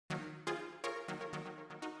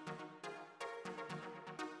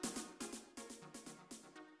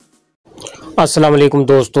अस्सलाम वालेकुम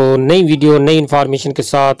दोस्तों, नई वीडियो नई इन्फॉर्मेशन के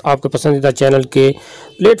साथ आपके पसंदीदा चैनल के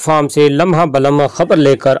प्लेटफॉर्म से लम्हा बलम्हा ख़बर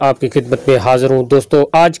लेकर आपकी खिदमत में हाज़िर हूँ। दोस्तों,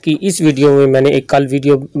 आज की इस वीडियो में मैंने एक कल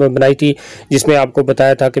वीडियो बनाई थी जिसमें आपको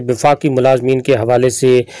बताया था कि वफाकी मुलाजमीन के हवाले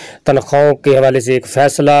से तनख्वाहों के हवाले से एक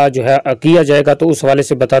फ़ैसला जो है किया जाएगा। तो उस हवाले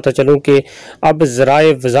से बताता चलूँ कि अब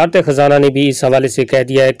ज़राए वज़ारत ख़जाना ने भी इस हवाले से कह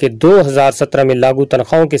दिया है कि 2017 में लागू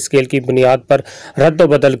तनख्वाहों के स्केल की बुनियाद पर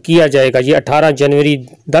रद्द-ओ-बदल किया जाएगा। ये 18 जनवरी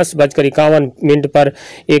 10:51 पर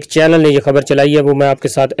एक चैनल ने यह खबर चलाई है, वो मैं आपके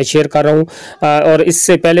साथ शेयर कर रहा हूँ। और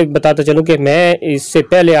इससे पहले बताता चलूँ कि मैं इससे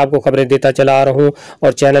पहले आपको खबरें देता चला आ रहा हूँ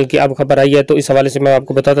और चैनल की अब खबर आई है, तो इस हवाले से मैं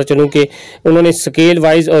आपको बताता चलूँ कि उन्होंने स्केल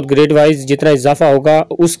वाइज और ग्रेड वाइज जितना इजाफा होगा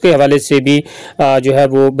उसके हवाले से भी जो है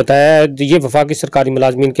वो बताया है। ये वफाकी सरकारी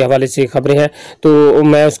मुलाजमीन के हवाले से खबरें हैं, तो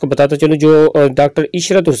मैं उसको बताता चलूँ। जो डॉक्टर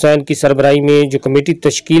इशरत हुसैन की सरबराही में जो कमेटी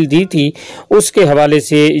तश्कील दी थी उसके हवाले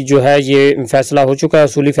से जो है ये फैसला हो चुका है,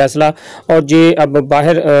 असूली फैसला, और ये अब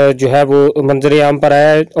बाहर जो है वो मंजर आम पर आया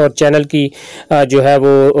है और चैनल की जो है वो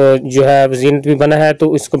जो है वजीनत भी बना है।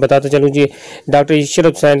 तो इसको बताते चलूँ जी, डॉक्टर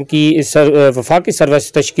इशरत हुसैन की वफाकी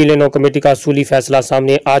सर्विस तश्कील नौ कमेटी का असूली फैसला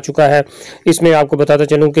सामने आ चुका है। इसमें आपको बताता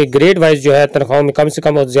चलूँ कि ग्रेड वाइज जो है तनख्वाहों में कम से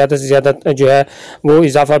कम और ज़्यादा से ज़्यादा जो है वो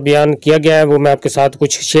इजाफा बयान किया गया है। वो मैं आपके साथ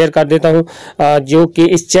कुछ शेयर कर देता हूँ, जो कि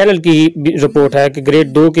इस चैनल की रिपोर्ट है कि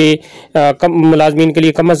ग्रेड 2 के कम मुलाजमीन के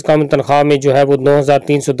लिए कम अज़ कम तनख्वाह में जो है वो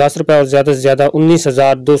 9,310 रुपये और ज़्यादा से ज़्यादा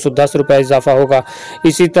 19,210 रुपये इजाफा होगा।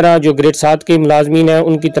 इसी तरह जो ग्रेड 7 के मुलाजमीन हैं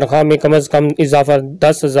उनकी तनख्वाह में कम अज़ कम इजाफा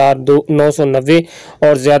 10,990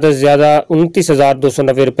 और ज़्यादा से ज़्यादा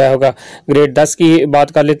 29,290 रुपये होगा। ग्रेड 10 की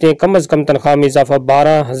बात कर लेते हैं, कम अज़ कम तनख्वाह में इजाफा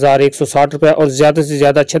 12,160 रुपये और ज़्यादा से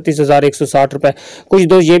ज़्यादा 36,160 रुपये। कुछ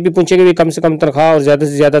दोस्त ये भी पूछेंगे भी कम से कम तनख्वाह और ज़्यादा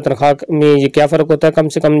से ज़्यादा तनख्वाह में ये क्या फ़र्क होता है। कम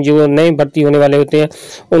से कम जो नए भर्ती होने वाले होते हैं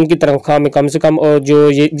उनकी तनख्वाह में कम से कम, और जो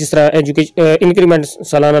ये जिस तरह एजुकेशन इंक्रीमेंट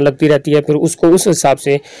सालाना लगती रहती है फिर उसको उस हिसाब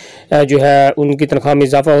से जो है उनकी तनख्वाह में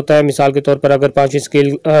इजाफा होता है। मिसाल के तौर पर अगर 5वीं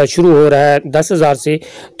स्केल शुरू हो रहा है 10,000 से,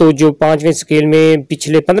 तो जो 5वीं स्केल में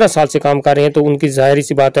पिछले 15 साल से काम कर रहे हैं तो उनकी ज़ाहिर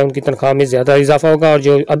सी बात है उनकी तनख्वाह में ज़्यादा इजाफा होगा, और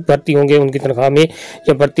जो अब भर्ती होंगे उनकी तनख्वाह में,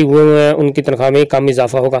 जब भर्ती हुए हैं उनकी तनख्वाह में कम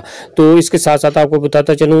इजाफा होगा। तो इसके साथ साथ आपको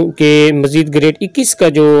बताता चलूँ कि मजीद ग्रेड 21 का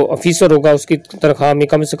जो ऑफिसर होगा उसकी तनख्वाह में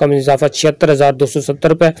कम से कम इजाफा 76,270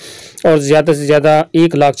 रुपये और ज़्यादा से ज़्यादा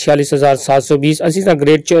 1,46,720। इसी तरह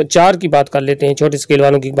ग्रेड 4 की बात कर लेते हैं, छोटे स्केल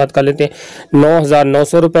वालों की बात कर लेते हैं,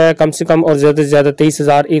 9,900 रुपये कम से कम और ज़्यादा से ज़्यादा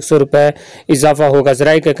 23,100 रुपये इजाफा होगा।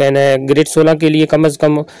 ज़राए का कहना है ग्रेड 16 के लिए कम अज़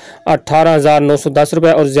कम 18,910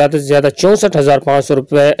 रुपये और ज़्यादा से ज़्यादा 64,500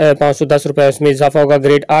 रुपये 510 रुपये उसमें इजाफा होगा।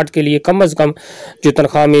 ग्रेड 8 के लिए कम अज़ कम जो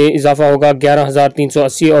तनख्वाह में इजाफा होगा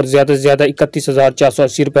 11,380 और ज़्यादा से ज़्यादा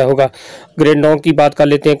 31,480 रुपये होगा। ग्रेड 9 की बात कर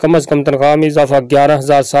लेते हैं, कम अज़ कम तनख्वाह में इजाफा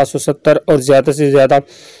 11,770 और ज़्यादा से ज़्यादा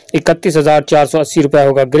 31,480 रुपये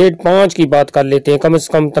होगा। ग्रेड 5 की बात कर लेते हैं, कम से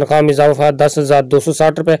कम तनख्वाह में इजाफा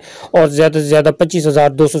 10,260 रुपये और ज़्यादा से ज़्यादा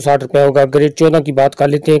 25,260 रुपये होगा। ग्रेड 14 की बात कर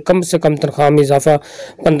लेते हैं, कम से कम तनख्वाह में इजाफा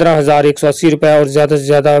 15,180 रुपये और ज़्यादा से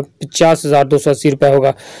ज़्यादा 50,280 रुपये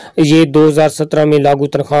होगा। ये 2017 में लागू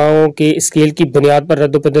तनख्वाहों के स्केल की बुनियाद पर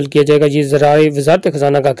रद्द-ओ-बदल किया जाएगा। ये ज़राए वज़ारत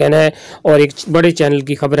ख़ज़ाना का कहना है और एक बड़े चैनल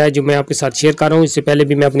की खबर है जो मैं आपके साथ शेयर कर रहा हूँ। इससे पहले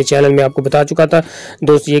भी मैं अपने चैनल में आपको बता चुका था।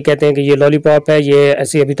 दोस्त ये कहते हैं कि ये लॉलीपॉप है, ये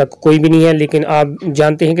ऐसे अभी तक कोई भी नहीं है, लेकिन आप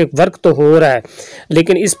जानते हैं कि वर्क तो हो रहा है,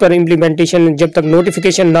 लेकिन इस पर इम्प्लीमेंटेशन जब तक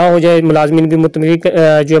नोटिफिकेशन ना हो जाए मुलाजमीन भी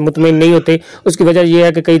जो है मुतमईन नहीं होते। उसकी वजह यह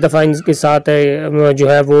है कि कई दफ़ा इनके साथ जो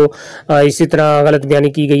है वो इसी तरह गलत बयानी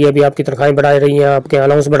की गई है, अभी आपकी तनख्वाहें बढ़ा रही हैं, आपके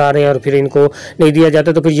अलाउंस बढ़ा रहे हैं और फिर इनको नहीं दिया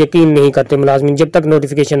जाता, तो फिर यकीन नहीं करते मुलाजमीन जब तक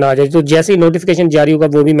नोटिफिकेशन ना आ जाए। तो जैसे ही नोटिफिकेशन जारी होगा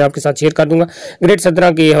वो भी मैं आपके साथ शेयर कर दूंगा। ग्रेड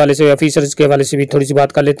 17 के हवाले से ऑफिसर्स के हवाले से भी थोड़ी सी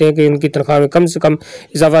बात कर लेते हैं कि उनकी तनख्वाह में कम से कम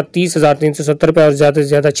इजाफा 30,370 रुपये और ज़्यादा से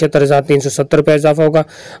ज़्यादा 76,370 रुपये इजाफा होगा।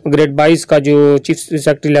 ग्रेड 22 का जो चीफ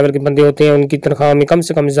सेक्रेटरी लेवल के बंदे होते हैं उनकी तनख्वाह में कम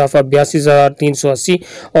से कम इजाफा 82,380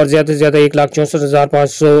 और ज़्यादा से ज़्यादा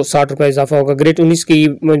 1,64,560 रुपये इजाफा होगा। ग्रेड 19 की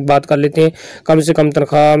बात कर लेते हैं, कम से कम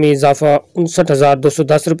तनख्वाह में इजाफा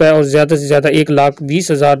 59,210 रुपये और ज़्यादा से ज़्यादा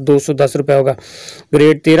 1,20,210 रुपये होगा।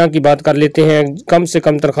 ग्रेड 13 की बात कर लेते हैं, कम से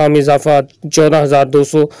कम तनख्वाह में इजाफा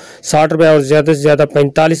 14,260 रुपये और ज़्यादा से ज़्यादा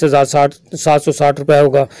 45,760 रुपये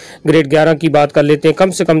होगा। ग्रेड 11 की बात कर लेते हैं,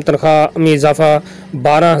 कम से कम तनख्वाह में इजाफा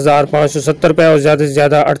 12,570 रुपये और ज़्यादा से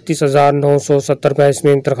ज़्यादा 38,970 रुपये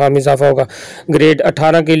इसमें तनख्वाह में इजाफा होगा। ग्रेड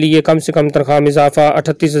 18 के लिए कम से कम तनख्वाह में इजाफा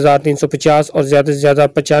 38,350 और ज़्यादा से ज़्यादा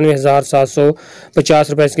 95,750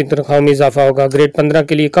 रुपये इसकी तनख्वाह में इजाफा होगा। ग्रेड 15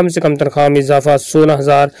 के लिए कम से कम तनख्वाह में इजाफा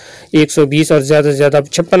 16,120 और ज़्यादा से ज़्यादा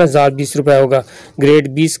 56,020 रुपये होगा। ग्रेड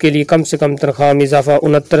 20 के लिए कम से कम तनख्वाह में इजाफा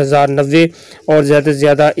 69,090 और ज़्यादा से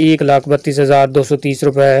ज़्यादा 1,32,230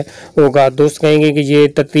 रुपये होगा। दोस्त कहेंगे कि ये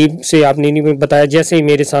तरतीब से आपने नहीं बताया, जैसे ही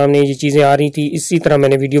मेरे सामने ये चीज़ें आ रही थी इसी तरह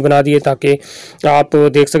मैंने वीडियो बना दी है ताकि आप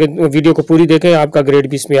देख सकें। वीडियो को पूरी देखें, आपका ग्रेड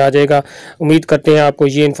भी इसमें आ जाएगा। उम्मीद करते हैं आपको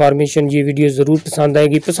ये इन्फॉर्मेशन, ये वीडियो ज़रूर पसंद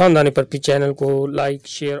आएगी। पसंद आने पर फिर चैनल को लाइक,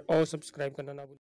 शेयर और सब्सक्राइब करना ना भूलें।